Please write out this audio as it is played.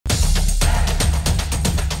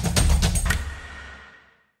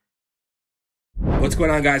What's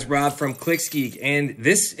going on, guys? Rob from ClicksGeek, and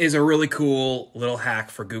this is a really cool little hack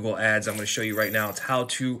for Google Ads. I'm going to show you right now. It's how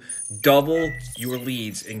to double your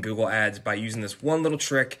leads in Google Ads by using this one little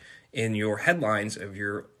trick in your headlines of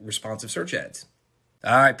your responsive search ads.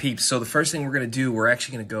 All right, peeps. So the first thing we're going to do, we're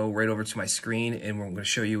actually going to go right over to my screen, and we're going to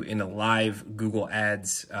show you in a live Google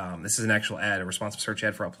Ads. This is an actual ad, a responsive search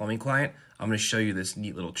ad for a plumbing client. I'm going to show you this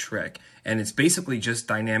neat little trick, and it's basically just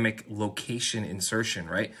dynamic location insertion,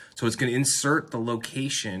 right? So it's going to insert the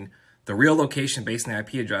location, the real location based on the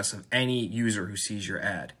IP address of any user who sees your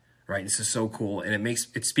ad, right? This is so cool, and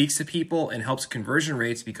it speaks to people and helps conversion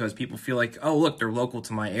rates because people feel like, oh, look, they're local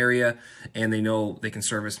to my area, and they know they can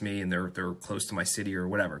service me, and they're close to my city or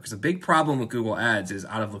whatever. Because the big problem with Google Ads is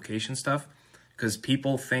out of location stuff, because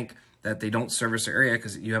people think that they don't service their area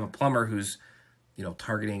because you have a plumber who's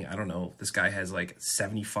targeting, I don't know, this guy has like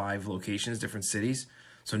 75 locations, different cities.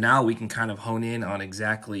 So now we can kind of hone in on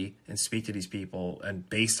exactly and speak to these people and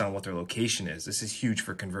based on what their location is. This is huge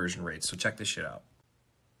for conversion rates. So check this shit out.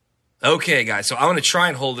 Okay, guys, so I'm going to try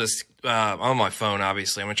and hold this on my phone,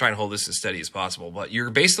 obviously. I'm going to try and hold this as steady as possible. But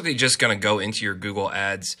you're basically just going to go into your Google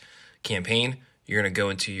Ads campaign. You're going to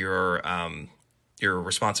go into your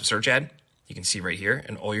responsive search ad. You can see right here.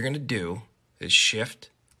 And all you're going to do is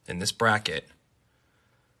shift in this bracket.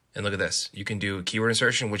 And look at this. You can do a keyword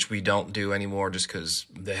insertion, which we don't do anymore just because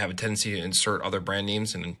they have a tendency to insert other brand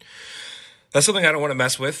names. And that's something I don't want to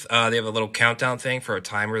mess with. They have a little countdown thing for a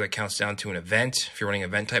timer that counts down to an event if you're running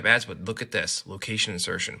event type ads. But look at this, location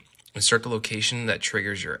insertion. Insert the location that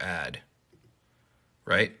triggers your ad,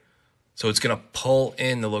 right? So it's going to pull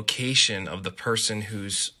in the location of the person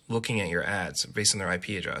who's looking at your ads based on their IP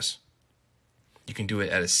address. You can do it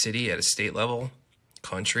at a city, at a state level,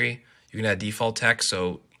 country. You can add default text.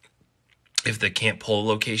 So if they can't pull a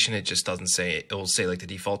location, it just doesn't say, it will say like the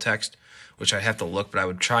default text, which I'd have to look, but I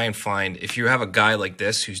would try and find, if you have a guy like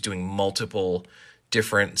this who's doing multiple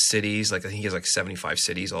different cities, like I think he has like 75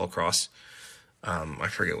 cities all across, I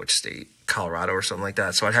forget which state, Colorado or something like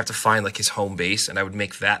that. So I'd have to find like his home base and I would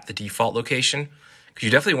make that the default location. Because you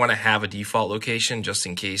definitely want to have a default location just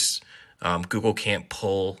in case Google can't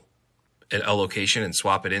pull a location and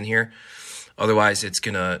swap it in here. Otherwise it's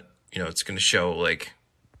gonna, it's gonna show like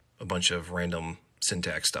a bunch of random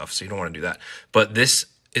syntax stuff. So you don't want to do that. But this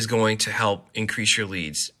is going to help increase your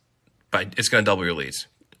leads. It's going to double your leads.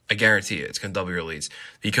 I guarantee you, it's going to double your leads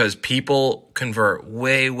because people convert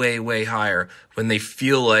way, way, way higher when they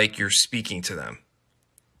feel like you're speaking to them,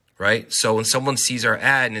 right? So when someone sees our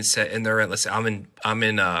ad and they're at, let's say I'm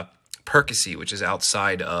in Percy, which is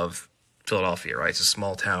outside of Philadelphia, right? It's a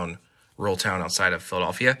small town, rural town outside of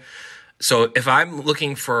Philadelphia. So if I'm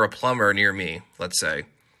looking for a plumber near me, let's say,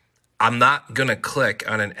 I'm not going to click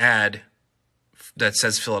on an ad that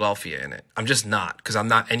says Philadelphia in it. I'm just not, because I'm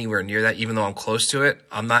not anywhere near that. Even though I'm close to it,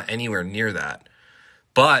 I'm not anywhere near that.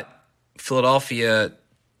 But Philadelphia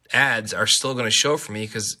ads are still going to show for me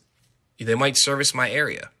because they might service my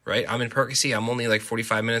area, right? I'm in Percy. I'm only like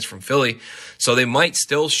 45 minutes from Philly. So they might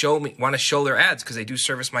still want to show their ads because they do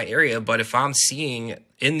service my area. But if I'm seeing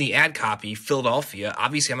in the ad copy Philadelphia,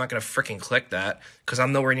 obviously I'm not going to freaking click that because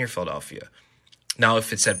I'm nowhere near Philadelphia. Now,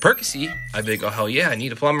 if it said Percy, I'd be like, oh, hell yeah, I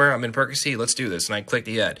need a plumber. I'm in Percy. Let's do this. And I click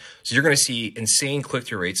the ad. So you're going to see insane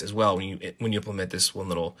click-through rates as well when you implement this one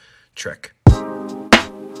little trick.